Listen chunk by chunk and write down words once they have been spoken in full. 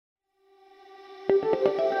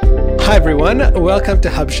Hi everyone, welcome to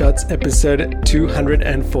HubShots episode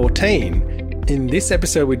 214. In this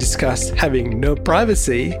episode we discuss having no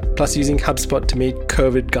privacy, plus using HubSpot to meet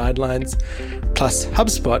COVID guidelines, plus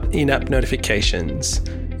HubSpot in-app notifications.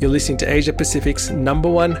 You're listening to Asia Pacific's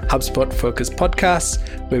 #1 HubSpot focused podcast,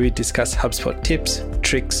 where we discuss HubSpot tips,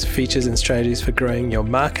 tricks, features, and strategies for growing your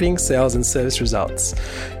marketing, sales, and service results.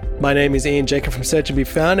 My name is Ian Jacob from Search and Be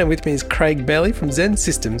Found, and with me is Craig Bailey from Zen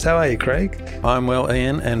Systems. How are you, Craig? I'm well,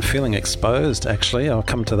 Ian, and feeling exposed, actually. I'll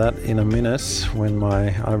come to that in a minute when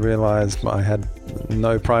I realised I had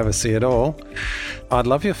no privacy at all. I'd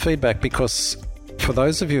love your feedback because for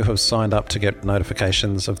those of you who have signed up to get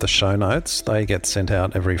notifications of the show notes, they get sent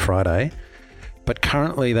out every Friday. But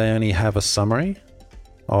currently they only have a summary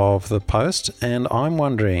of the post, and I'm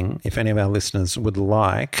wondering if any of our listeners would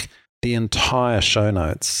like the entire show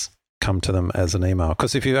notes come to them as an email.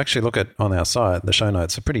 Because if you actually look at on our site, the show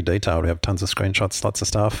notes are pretty detailed. We have tons of screenshots, lots of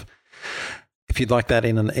stuff. If you'd like that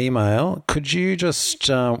in an email, could you just,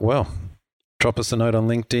 drop us a note on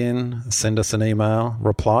LinkedIn, send us an email,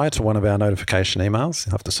 reply to one of our notification emails.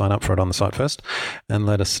 You have to sign up for it on the site first and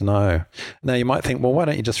let us know. Now, you might think, well, why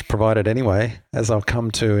don't you just provide it anyway, as I'll come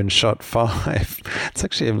to in shot 5. It's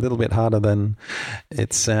actually a little bit harder than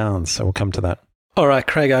it sounds, so we'll come to that. All right,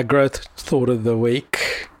 Craig, our growth thought of the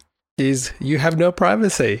week is you have no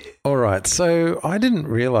privacy. All right, so I didn't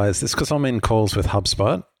realize this because I'm in calls with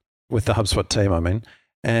HubSpot, with the HubSpot team, I mean.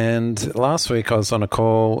 And last week I was on a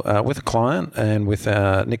call with a client and with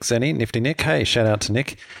Nick Zenny, Nifty Nick. Hey, shout out to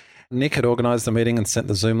Nick. Nick had organised the meeting and sent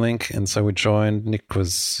the Zoom link, and so we joined. Nick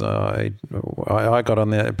was, I got on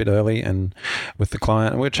there a bit early and with the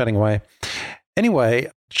client, and we were chatting away.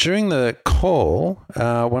 Anyway, during the call,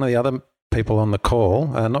 one of the other people on the call,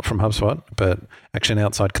 not from HubSpot, but actually an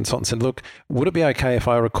outside consultant, said, look, would it be okay if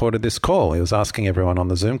I recorded this call? He was asking everyone on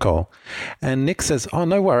the Zoom call. And Nick says, oh,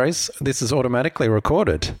 no worries. This is automatically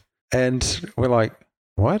recorded. And we're like,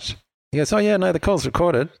 what? He goes, oh, yeah, no, the call's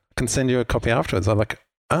recorded. I can send you a copy afterwards. I'm like,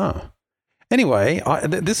 oh. Anyway,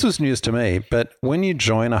 this was news to me, but when you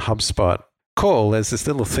join a HubSpot call, there's this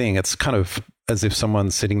little thing. It's kind of as if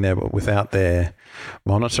someone's sitting there without their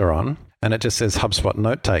monitor on, and it just says HubSpot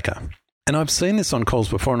Note Taker. And I've seen this on calls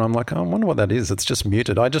before, and I'm like, oh, I wonder what that is. It's just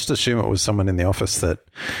muted. I just assume it was someone in the office that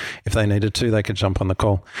if they needed to, they could jump on the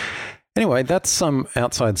call. Anyway, that's some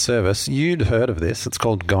outside service. You'd heard of this. It's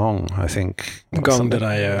called Gong, I think.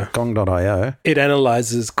 Gong.io. Gong.io. It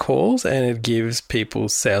analyzes calls and it gives people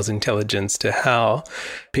sales intelligence to how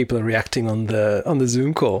people are reacting on the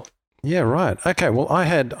Zoom call. Yeah, right. Okay, well, I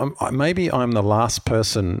had maybe I'm the last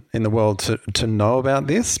person in the world to know about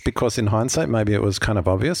this because in hindsight, maybe it was kind of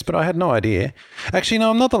obvious, but I had no idea. Actually, no,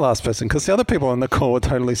 I'm not the last person because the other people on the call were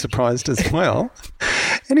totally surprised as well.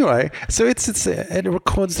 Anyway, so it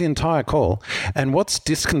records the entire call. And what's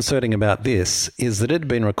disconcerting about this is that it had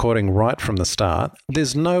been recording right from the start.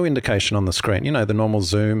 There's no indication on the screen, the normal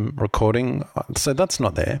Zoom recording. So that's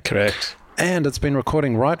not there. Correct. And it's been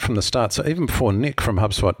recording right from the start. So even before Nick from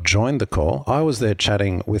HubSpot joined the call, I was there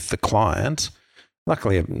chatting with the client.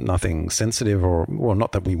 Luckily, nothing sensitive well,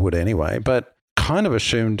 not that we would anyway, but kind of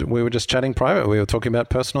assumed we were just chatting private. We were talking about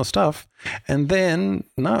personal stuff. And then,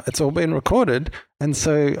 no, it's all been recorded. And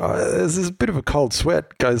so there's this bit of a cold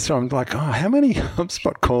sweat goes through. I'm like, oh, how many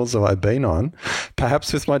HubSpot calls have I been on?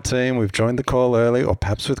 Perhaps with my team, we've joined the call early, or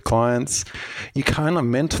perhaps with clients. You kind of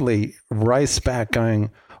mentally race back going,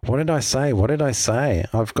 what did I say? What did I say?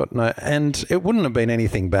 I've got no... And it wouldn't have been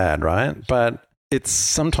anything bad, right? But it's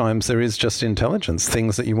sometimes there is just intelligence,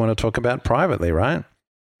 things that you want to talk about privately, right?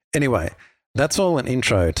 Anyway, that's all an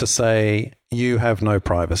intro to say you have no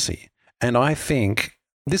privacy. And I think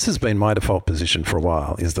this has been my default position for a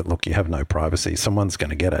while, is that, look, you have no privacy. Someone's going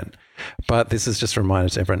to get it. But this is just a reminder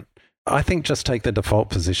to everyone. I think just take the default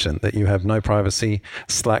position that you have no privacy.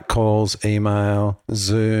 Slack calls, email,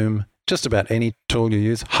 Zoom, just about any tool you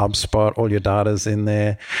use, HubSpot, all your data's in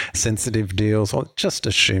there, sensitive deals, just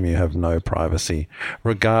assume you have no privacy,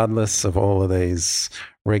 regardless of all of these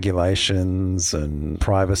regulations and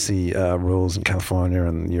privacy rules in California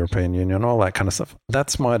and the European Union, all that kind of stuff.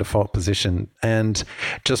 That's my default position. And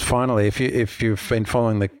just finally, if you've been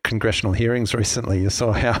following the congressional hearings recently, you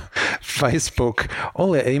saw how Facebook,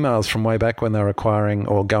 all their emails from way back when they were acquiring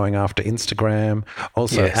or going after Instagram,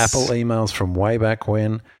 also yes. Apple emails from way back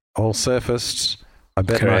when, all surfaced. I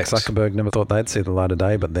bet Correct. Mark Zuckerberg never thought they'd see the light of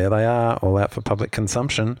day, but there they are, all out for public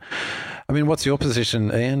consumption. I mean, what's your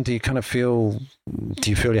position, Ian? Do you feel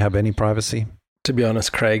you have any privacy? To be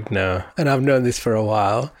honest, Craig, no. And I've known this for a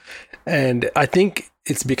while. And I think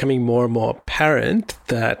it's becoming more and more apparent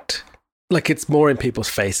that like it's more in people's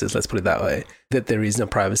faces, let's put it that way, that there is no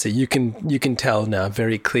privacy. You can tell now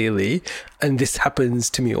very clearly, and this happens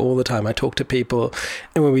to me all the time. I talk to people,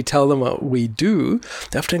 and when we tell them what we do,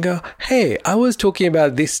 they often go, hey, I was talking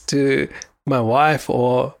about this to my wife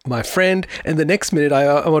or my friend, and the next minute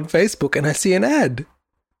I'm on Facebook and I see an ad.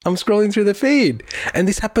 I'm scrolling through the feed, and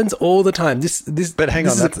this happens all the time. But hang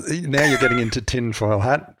on, now you're getting into tinfoil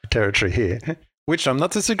hat territory here. Which I'm not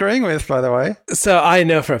disagreeing with, by the way. So I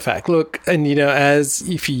know for a fact, look, and as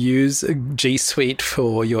if you use G Suite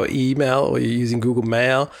for your email or you're using Google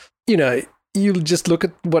Mail, you'll just look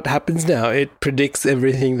at what happens now. It predicts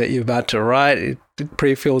everything that you're about to write. It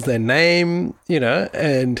pre-fills their name,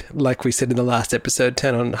 and like we said in the last episode,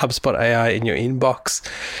 turn on HubSpot AI in your inbox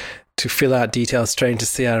to fill out details straight into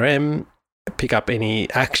CRM, pick up any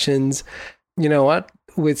actions. You know what?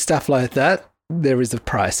 With stuff like that, there is a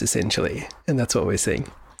price essentially, and that's what we're seeing.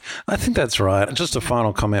 I think that's right. Just a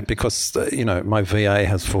final comment, because my VA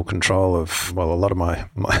has full control of a lot of my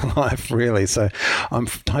life really, so I'm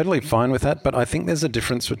totally fine with that. But I think there's a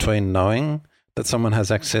difference between knowing that someone has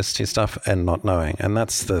access to your stuff and not knowing, and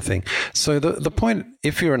that's the thing. So the point,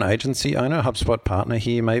 if you're an agency owner, HubSpot partner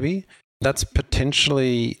here maybe, that's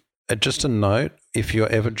potentially just a note. If you're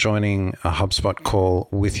ever joining a HubSpot call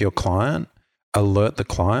with your client, alert the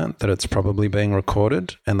client that it's probably being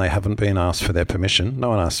recorded and they haven't been asked for their permission. No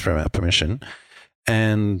one asked for our permission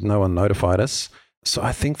and no one notified us. So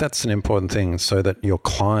I think that's an important thing, so that your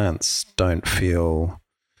clients don't feel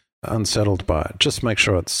unsettled by it. Just make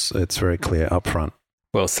sure it's very clear up front.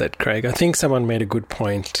 Well said, Craig. I think someone made a good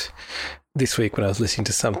point this week when I was listening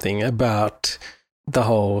to something about the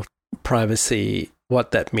whole privacy,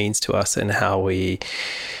 what that means to us and how we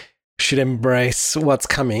should embrace what's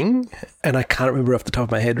coming. And I can't remember off the top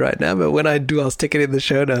of my head right now, but when I do, I'll stick it in the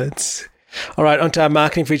show notes. All right, on to our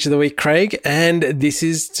marketing feature of the week, Craig. And this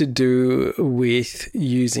is to do with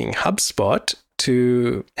using HubSpot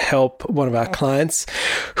to help one of our clients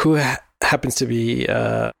who happens to be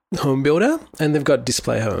a home builder, and they've got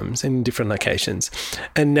display homes in different locations.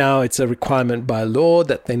 And now it's a requirement by law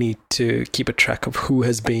that they need to keep a track of who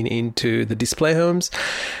has been into the display homes.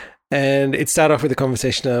 And it started off with a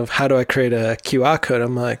conversation of, how do I create a QR code?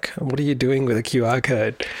 I'm like, what are you doing with a QR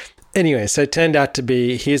code? Anyway, so it turned out to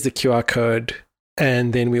be, here's the QR code,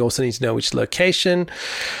 and then we also need to know which location.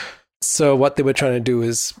 So what they were trying to do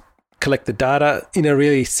is collect the data in a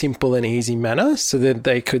really simple and easy manner so that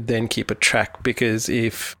they could then keep a track, because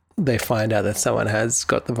if they find out that someone has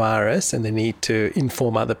got the virus and they need to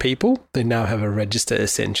inform other people, they now have a register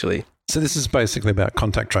essentially. So this is basically about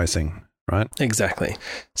contact tracing, right? Exactly.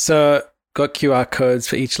 So got QR codes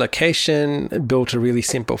for each location, built a really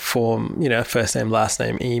simple form, first name, last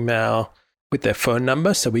name, email with their phone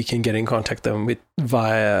number, so we can get in contact them with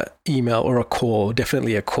via email or a call,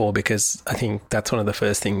 definitely a call, because I think that's one of the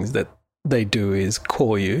first things that they do is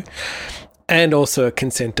call you. And also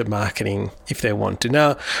consent to marketing if they want to.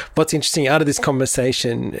 Now, what's interesting, out of this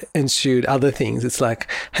conversation ensued other things. It's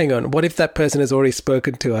like, hang on, what if that person has already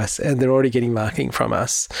spoken to us and they're already getting marketing from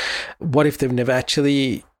us? What if they've never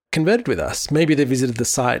actually converted with us? Maybe they visited the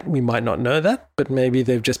site. We might not know that, but maybe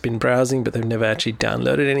they've just been browsing, but they've never actually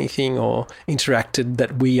downloaded anything or interacted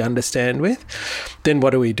that we understand with. Then what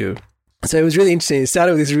do we do? So it was really interesting. It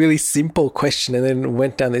started with this really simple question and then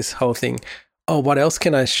went down this whole thing. Oh, what else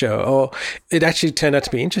can I show? Or it actually turned out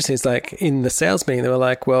to be interesting. It's like in the sales meeting, they were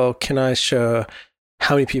like, well, can I show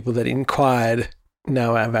how many people that inquired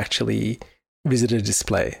now have actually visited a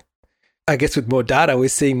display? I guess with more data, we're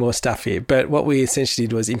seeing more stuff here. But what we essentially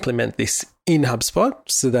did was implement this in HubSpot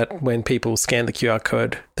so that when people scan the QR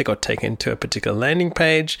code, they got taken to a particular landing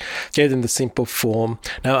page, gave them the simple form.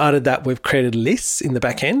 Now, out of that, we've created lists in the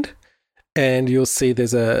back end, and you'll see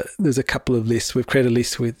there's a couple of lists. We've created a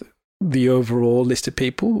list with the overall list of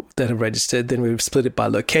people that have registered. Then we've split it by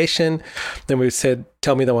location. Then we've said,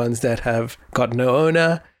 tell me the ones that have got no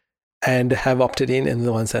owner and have opted in, and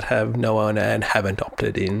the ones that have no owner and haven't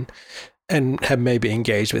opted in and have maybe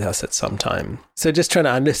engaged with us at some time. So just trying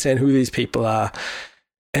to understand who these people are.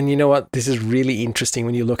 And you know what? This is really interesting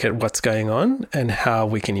when you look at what's going on and how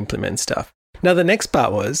we can implement stuff. Now, the next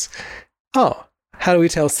part was, how do we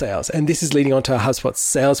tell sales? And this is leading on to our HubSpot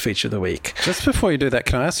sales feature of the week. Just before you do that,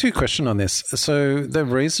 can I ask you a question on this? So the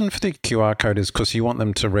reason for the QR code is because you want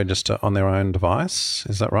them to register on their own device.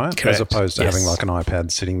 Is that right? Correct. As opposed to having like an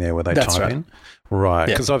iPad sitting there where they type in. Right.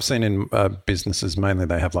 Because I've seen in businesses, mainly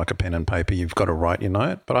they have like a pen and paper. You've got to write your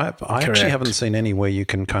note. But I actually haven't seen any where you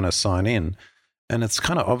can kind of sign in. And it's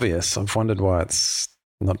kind of obvious. I've wondered why it's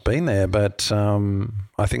not been there. But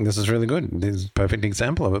I think this is really good. This is a perfect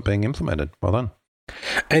example of it being implemented. Well done.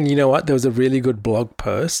 And you know what? There was a really good blog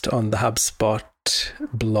post on the HubSpot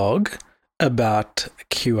blog about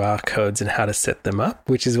QR codes and how to set them up,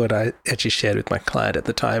 which is what I actually shared with my client at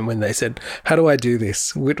the time when they said, how do I do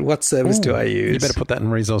this? What service do I use? You better put that in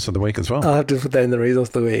Resource of the Week as well. I'll have to put that in the Resource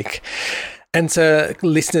of the Week. And so,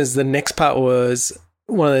 listeners, the next part was,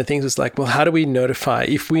 one of the things was like, well, how do we notify,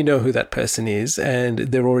 if we know who that person is and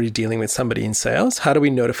they're already dealing with somebody in sales, how do we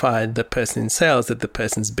notify the person in sales that the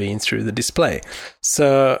person's been through the display?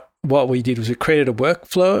 So what we did was we created a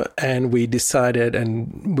workflow and we decided,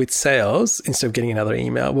 and with sales, instead of getting another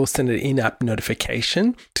email, we'll send an in-app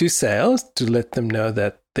notification to sales to let them know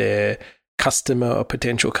that their customer or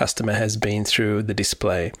potential customer has been through the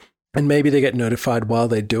display. And maybe they get notified while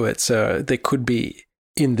they do it. So they could be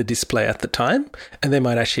in the display at the time, and they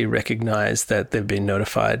might actually recognize that they've been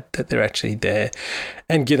notified that they're actually there,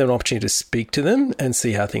 and give them an opportunity to speak to them and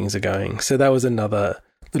see how things are going. So that was another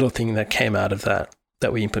little thing that came out of that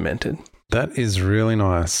we implemented. That is really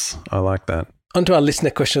nice. I like that. On to our listener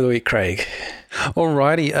question of the week, Craig.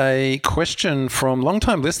 Alrighty, a question from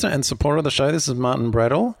longtime listener and supporter of the show. This is Martin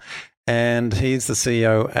Bradel, and he's the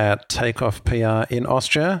CEO at Takeoff PR in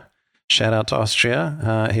Austria. Shout out to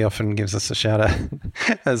Austria. He often gives us a shout out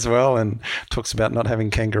as well and talks about not having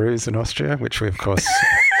kangaroos in Austria, which we, of course,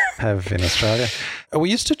 have in Australia.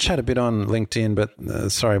 We used to chat a bit on LinkedIn,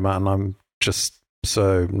 but sorry, Martin, I'm just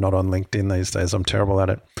so not on LinkedIn these days. I'm terrible at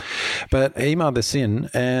it. But email this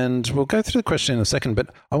in and we'll go through the question in a second.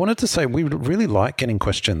 But I wanted to say we really like getting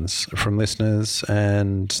questions from listeners,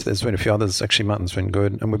 and there's been a few others. Actually, Martin's been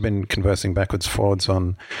good. And we've been conversing backwards, forwards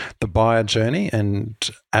on the buyer journey and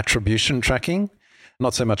attribution tracking.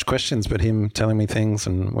 Not so much questions, but him telling me things,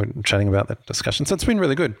 and we're chatting about that discussion. So it's been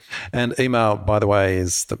really good. And email, by the way,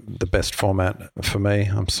 is the best format for me.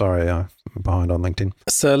 I'm sorry, I'm behind on LinkedIn.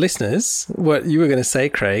 So listeners, what you were going to say,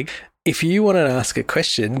 Craig, if you want to ask a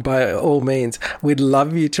question, by all means, we'd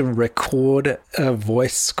love you to record a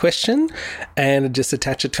voice question and just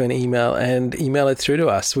attach it to an email and email it through to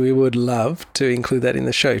us. We would love to include that in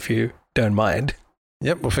the show if you don't mind.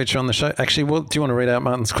 Yep, we'll feature on the show. Actually, do you want to read out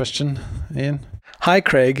Martin's question, Ian? Hi,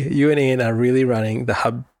 Craig. You and Ian are really running the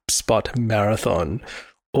HubSpot marathon.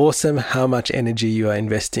 Awesome how much energy you are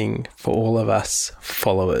investing for all of us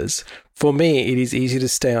followers. For me, it is easy to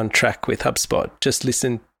stay on track with HubSpot. Just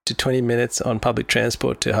listen to 20 minutes on public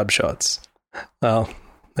transport to HubShots. Well,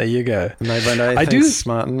 there you go. Thanks,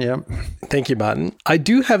 Martin. Yep. Thank you, Martin. I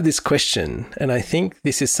do have this question, and I think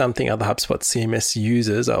this is something other HubSpot CMS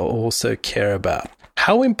users are also care about.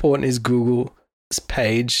 How important is Google's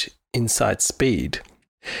page insight speed?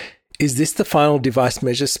 Is this the final device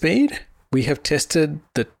measure speed? We have tested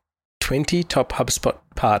the 20 top HubSpot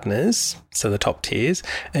partners, so the top tiers,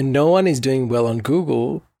 and no one is doing well on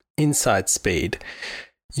Google insight speed.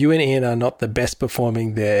 You and Ian are not the best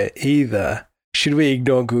performing there either. Should we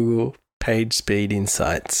ignore Google page speed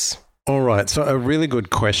insights? All right, so a really good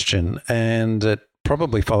question, and it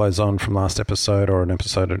probably follows on from last episode or an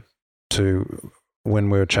episode or two when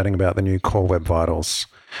we were chatting about the new Core Web Vitals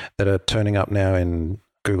that are turning up now in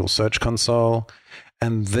Google Search Console.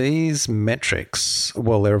 And these metrics,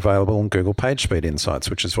 well, they're available in Google PageSpeed Insights,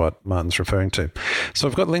 which is what Martin's referring to. So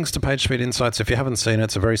I've got links to PageSpeed Insights. If you haven't seen it,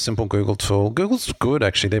 it's a very simple Google tool. Google's good,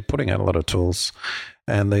 actually. They're putting out a lot of tools,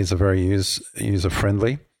 and these are very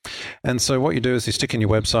user-friendly. And so what you do is you stick in your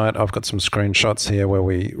website. I've got some screenshots here where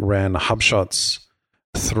we ran HubShots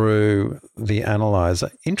through the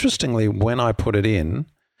analyzer. Interestingly, when I put it in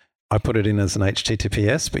as an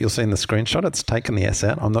HTTPS, but you'll see in the screenshot, it's taken the S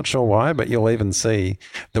out. I'm not sure why, but you'll even see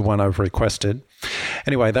the one I've requested.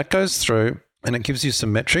 Anyway, that goes through and it gives you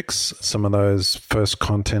some metrics, some of those first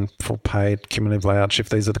content, full paid, cumulative layout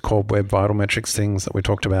shift. These are the core web vital metrics things that we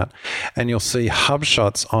talked about. And you'll see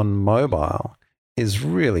HubShots on mobile is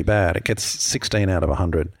really bad. It gets 16 out of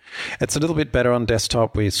 100. It's a little bit better on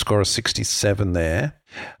desktop. We score a 67 there.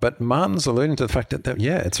 But Martin's alluding to the fact that,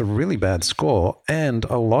 it's a really bad score, and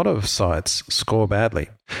a lot of sites score badly.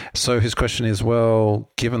 So his question is,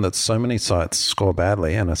 well, given that so many sites score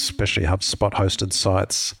badly, and especially HubSpot-hosted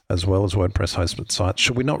sites as well as WordPress-hosted sites,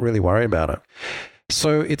 should we not really worry about it?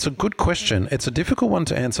 So it's a good question. It's a difficult one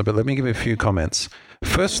to answer, but let me give you a few comments.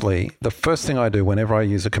 Firstly, the first thing I do whenever I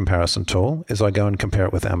use a comparison tool is I go and compare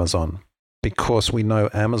it with Amazon, because we know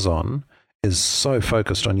Amazon is so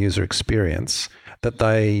focused on user experience that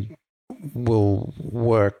they will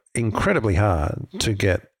work incredibly hard to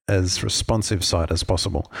get as responsive site as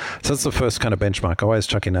possible. So that's the first kind of benchmark. I always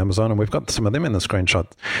chuck in Amazon, and we've got some of them in the screenshot.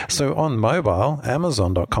 So on mobile,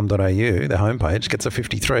 amazon.com.au, their homepage, gets a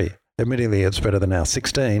 53. Admittedly, it's better than our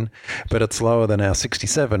 16, but it's lower than our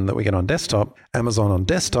 67 that we get on desktop. Amazon on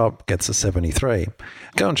desktop gets a 73.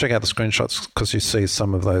 Go and check out the screenshots because you see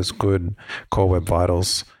some of those good Core Web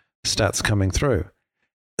Vitals stats coming through.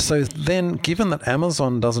 So then, given that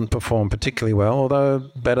Amazon doesn't perform particularly well, although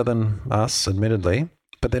better than us, admittedly,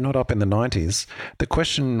 but they're not up in the 90s, the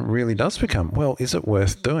question really does become, well, is it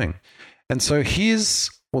worth doing? And so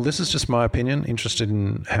this is just my opinion, interested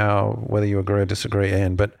in whether you agree or disagree,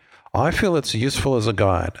 Anne, but I feel it's useful as a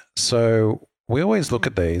guide. So we always look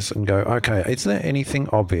at these and go, okay, is there anything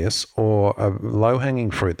obvious or a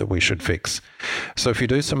low-hanging fruit that we should fix? So if you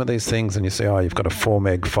do some of these things and you see, you've got a 4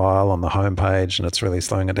 meg file on the homepage and it's really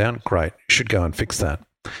slowing it down, great, you should go and fix that.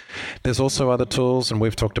 There's also other tools, and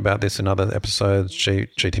we've talked about this in other episodes,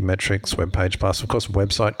 GTmetrix, Web Page Plus, of course,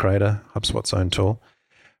 Website Creator, HubSpot's own tool.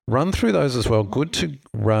 Run through those as well. Good to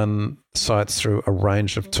run sites through a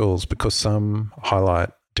range of tools because some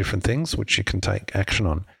highlight different things which you can take action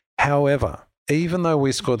on. However, even though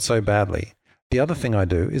we scored so badly, the other thing I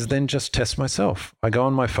do is then just test myself. I go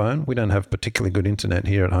on my phone. We don't have particularly good internet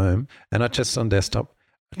here at home, and I test on desktop.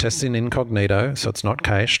 I test in incognito, so it's not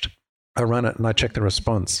cached. I run it and I check the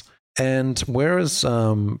response. And whereas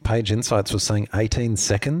Page Insights was saying 18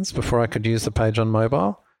 seconds before I could use the page on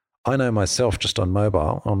mobile, I know myself just on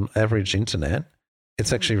mobile, on average internet,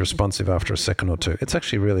 it's actually responsive after a second or two. It's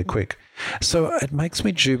actually really quick. So it makes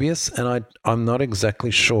me dubious, and I'm not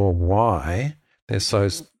exactly sure why they're so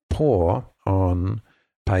poor on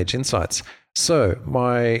Page Insights. So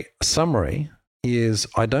my summary is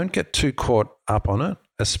I don't get too caught up on it,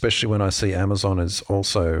 especially when I see Amazon is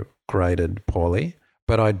also graded poorly.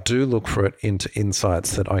 But I do look for it into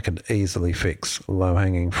insights that I could easily fix,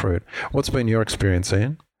 low-hanging fruit. What's been your experience,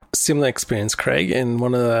 Ian? Similar experience, Craig, and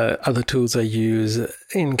one of the other tools I use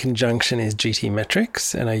in conjunction is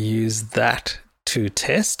GTmetrix, and I use that to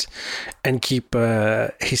test and keep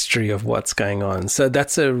a history of what's going on. So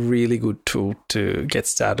that's a really good tool to get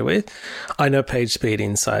started with. I know PageSpeed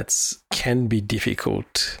Insights can be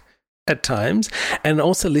difficult at times, and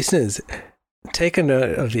also listeners, take a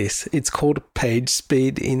note of this. It's called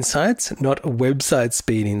PageSpeed Insights, not Website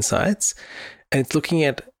Speed Insights, and it's looking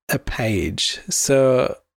at a page.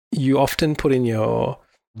 So you often put in your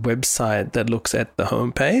website that looks at the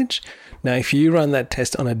home page. Now, if you run that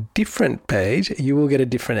test on a different page, you will get a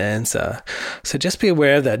different answer. So just be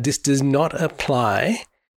aware of that. This does not apply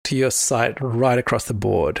to your site right across the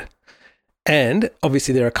board. And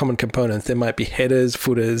obviously there are common components. There might be headers,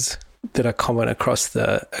 footers that are common across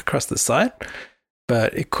the site,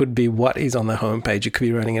 but it could be what is on the homepage. You could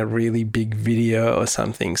be running a really big video or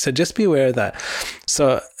something. So just be aware of that.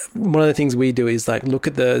 So one of the things we do is look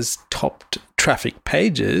at those top traffic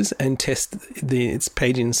pages and test its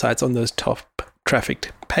Page Insights on those top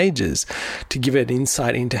trafficked pages to give it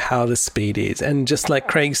insight into how the speed is. And just like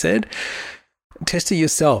Craig said, test it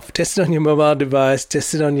yourself. Test it on your mobile device,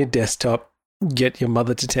 test it on your desktop. Get your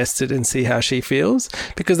mother to test it and see how she feels,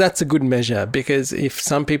 because that's a good measure. Because if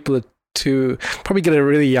some people are probably get a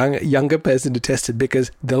really younger person to test it,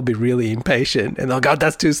 because they'll be really impatient and they'll go,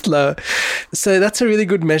 that's too slow. So that's a really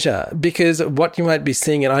good measure, because what you might be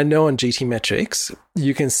seeing, and I know on GTmetrix,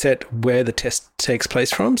 you can set where the test takes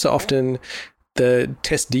place from. So often the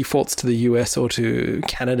test defaults to the US or to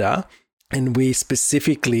Canada. And we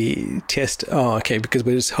specifically test, because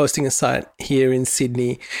we're just hosting a site here in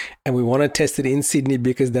Sydney and we want to test it in Sydney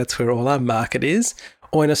because that's where all our market is,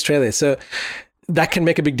 or in Australia. So that can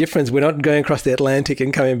make a big difference. We're not going across the Atlantic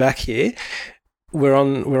and coming back here. We're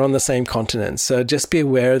on the same continent. So just be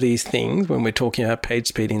aware of these things when we're talking about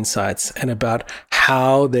PageSpeed Insights and about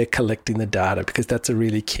how they're collecting the data, because that's a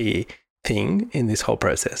really key thing in this whole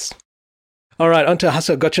process. All right, on to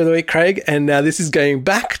HubSpot Gotcha of the Week, Craig. And now this is going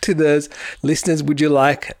back to those listeners. Would you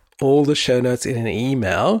like all the show notes in an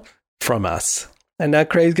email from us? And now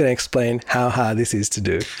Craig's going to explain how hard this is to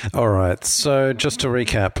do. All right. So just to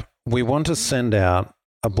recap, we want to send out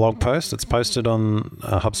a blog post. It's posted on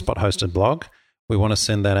a HubSpot hosted blog. We want to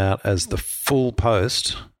send that out as the full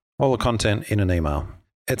post, all the content in an email.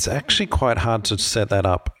 It's actually quite hard to set that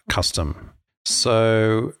up custom.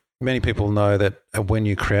 So many people know that when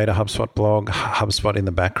you create a HubSpot blog, HubSpot in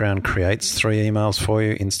the background creates 3 emails for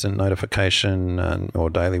you, instant notification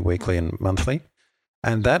or daily, weekly, and monthly.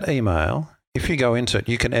 And that email, if you go into it,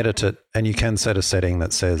 you can edit it and you can set a setting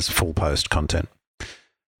that says full post content.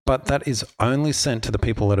 But that is only sent to the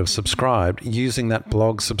people that have subscribed using that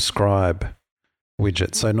blog subscribe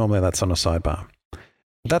widget. So normally that's on a sidebar.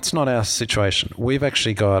 That's not our situation. We've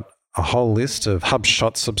actually got a whole list of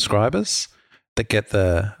HubSpot subscribers that get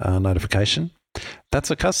the notification. That's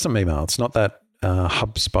a custom email. It's not that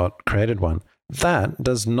HubSpot created one. that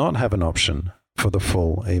does not have an option for the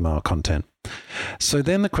full email content. So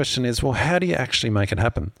then the question is, well, how do you actually make it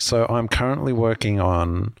happen? So I'm currently working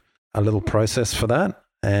on a little process for that,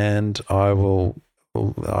 and I will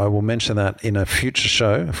mention that in a future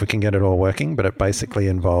show if we can get it all working, but it basically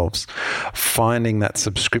involves finding that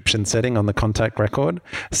subscription setting on the contact record,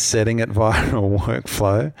 setting it via a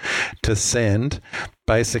workflow to send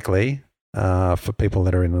basically for people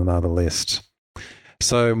that are in another list.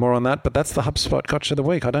 So more on that, but that's the HubSpot Gotcha of the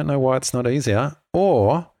week. I don't know why it's not easier,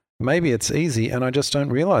 or maybe it's easy and I just don't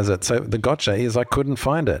realize it. So the gotcha is I couldn't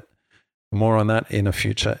find it. More on that in a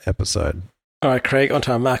future episode. All right, Craig, on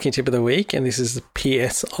to our marketing tip of the week, and this is the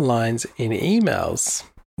PS lines in emails.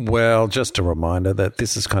 Well, just a reminder that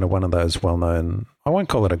this is kind of one of those well-known, I won't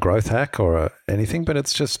call it a growth hack or anything, but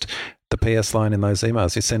it's just the PS line in those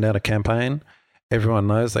emails. You send out a campaign, everyone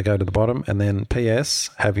knows, they go to the bottom, and then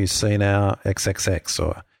PS, have you seen our XXX,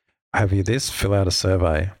 or have you this, fill out a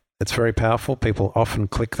survey. It's very powerful. People often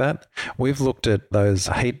click that. We've looked at those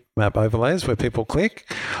heat map overlays where people click.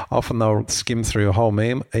 Often they'll skim through a whole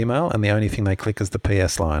email and the only thing they click is the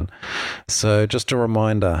PS line. So just a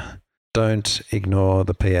reminder, don't ignore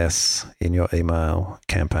the PS in your email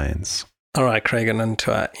campaigns. All right, Craig, and on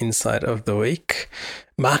to our insight of the week.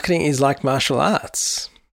 Marketing is like martial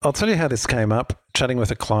arts. I'll tell you how this came up. Chatting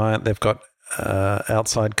with a client, they've got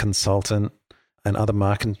outside consultant and other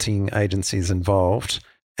marketing agencies involved.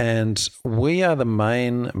 And we are the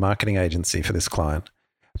main marketing agency for this client,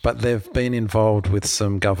 but they've been involved with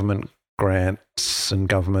some government grants and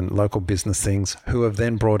government local business things who have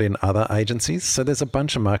then brought in other agencies. So there's a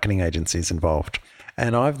bunch of marketing agencies involved.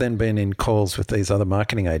 And I've then been in calls with these other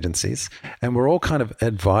marketing agencies, and we're all kind of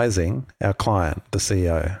advising our client, the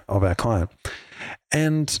CEO of our client.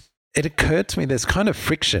 And it occurred to me there's kind of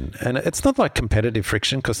friction, and it's not like competitive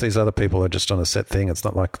friction because these other people are just on a set thing. It's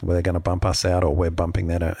not like they're going to bump us out or we're bumping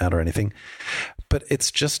that out or anything. But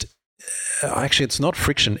it's just, actually, it's not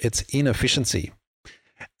friction, it's inefficiency.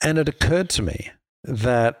 And it occurred to me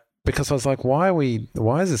that because I was like, why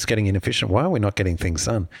is this getting inefficient? Why are we not getting things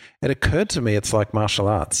done? It occurred to me it's like martial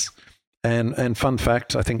arts. And fun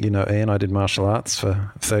fact, I think you know, Ian, I did martial arts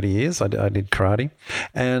for 30 years. I did karate.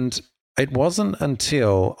 And it wasn't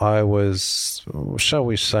until I was, shall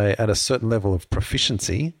we say, at a certain level of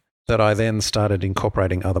proficiency that I then started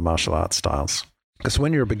incorporating other martial arts styles. Because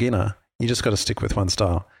when you're a beginner, you just got to stick with one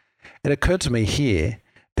style. It occurred to me here,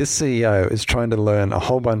 this CEO is trying to learn a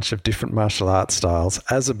whole bunch of different martial arts styles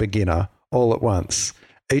as a beginner all at once.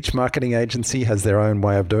 Each marketing agency has their own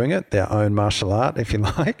way of doing it, their own martial art, if you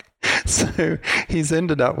like. So he's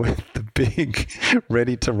ended up with the big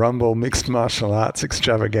Ready to Rumble mixed martial arts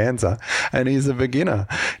extravaganza, and he's a beginner,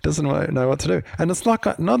 doesn't know what to do. And it's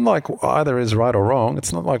like not like either is right or wrong.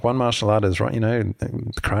 It's not like one martial art is right. You know,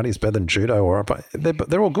 karate is better than judo, but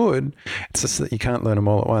they're all good. It's just that you can't learn them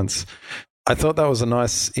all at once. I thought that was a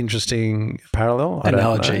nice, interesting parallel.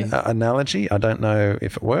 Analogy. I don't know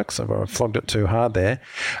if it works. I flogged it too hard there.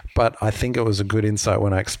 But I think it was a good insight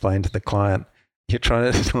when I explained to the client, you're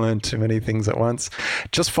trying to learn too many things at once.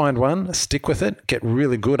 Just find one, stick with it, get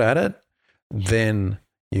really good at it. Then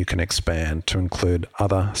you can expand to include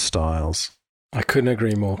other styles. I couldn't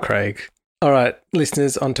agree more, Craig. All right,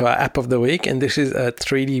 listeners, onto our app of the week. And this is a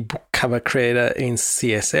 3D book cover creator in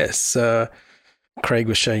CSS. So Craig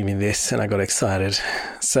was showing me this and I got excited.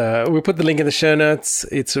 So we'll put the link in the show notes.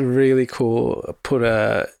 It's really cool. Put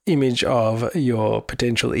a image of your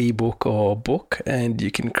potential ebook or book and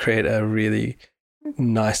you can create a really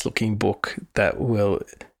nice looking book that will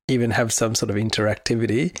even have some sort of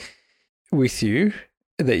interactivity with you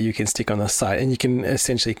that you can stick on the site, and you can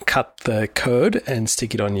essentially cut the code and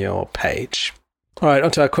stick it on your page. All right,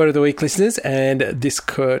 on to our quote of the week, listeners, and this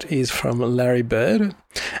quote is from Larry Bird,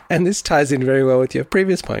 and this ties in very well with your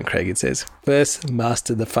previous point, Craig. It says, first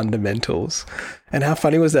master the fundamentals. And how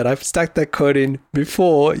funny was that? I've stuck that quote in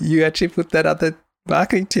before you actually put that other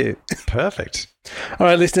marketing tip. Perfect. All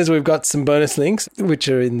right, listeners, we've got some bonus links, which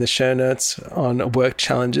are in the show notes on work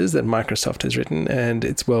challenges that Microsoft has written, and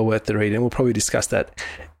it's well worth the read, and we'll probably discuss that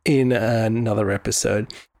in another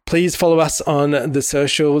episode. Please follow us on the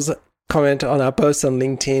socials. Comment on our posts on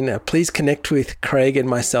LinkedIn. Please connect with Craig and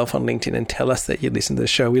myself on LinkedIn and tell us that you listen to the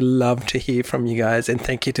show. We love to hear from you guys, and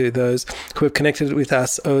thank you to those who have connected with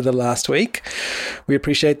us over the last week. We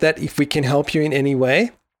appreciate that. If we can help you in any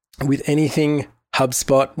way with anything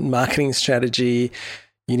HubSpot, marketing strategy,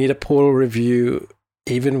 you need a portal review,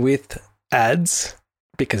 even with ads,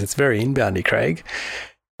 because it's very inboundy, Craig,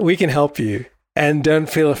 we can help you. And don't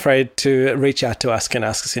feel afraid to reach out to us and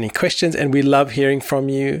ask us any questions. And we love hearing from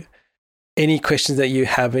you. any questions that you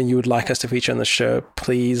have and you would like us to feature on the show,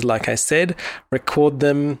 please, like I said, record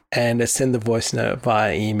them and send the voice note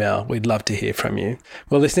via email. We'd love to hear from you.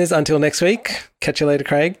 Well, listeners, until next week, catch you later,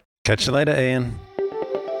 Craig. Catch you later, Ian.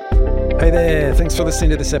 Hey there, thanks for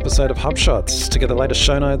listening to this episode of HubShots. To get the latest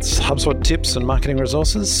show notes, HubSpot tips and marketing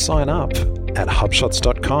resources, sign up at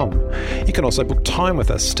hubshots.com. You can also book time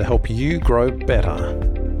with us to help you grow better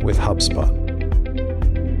with HubSpot.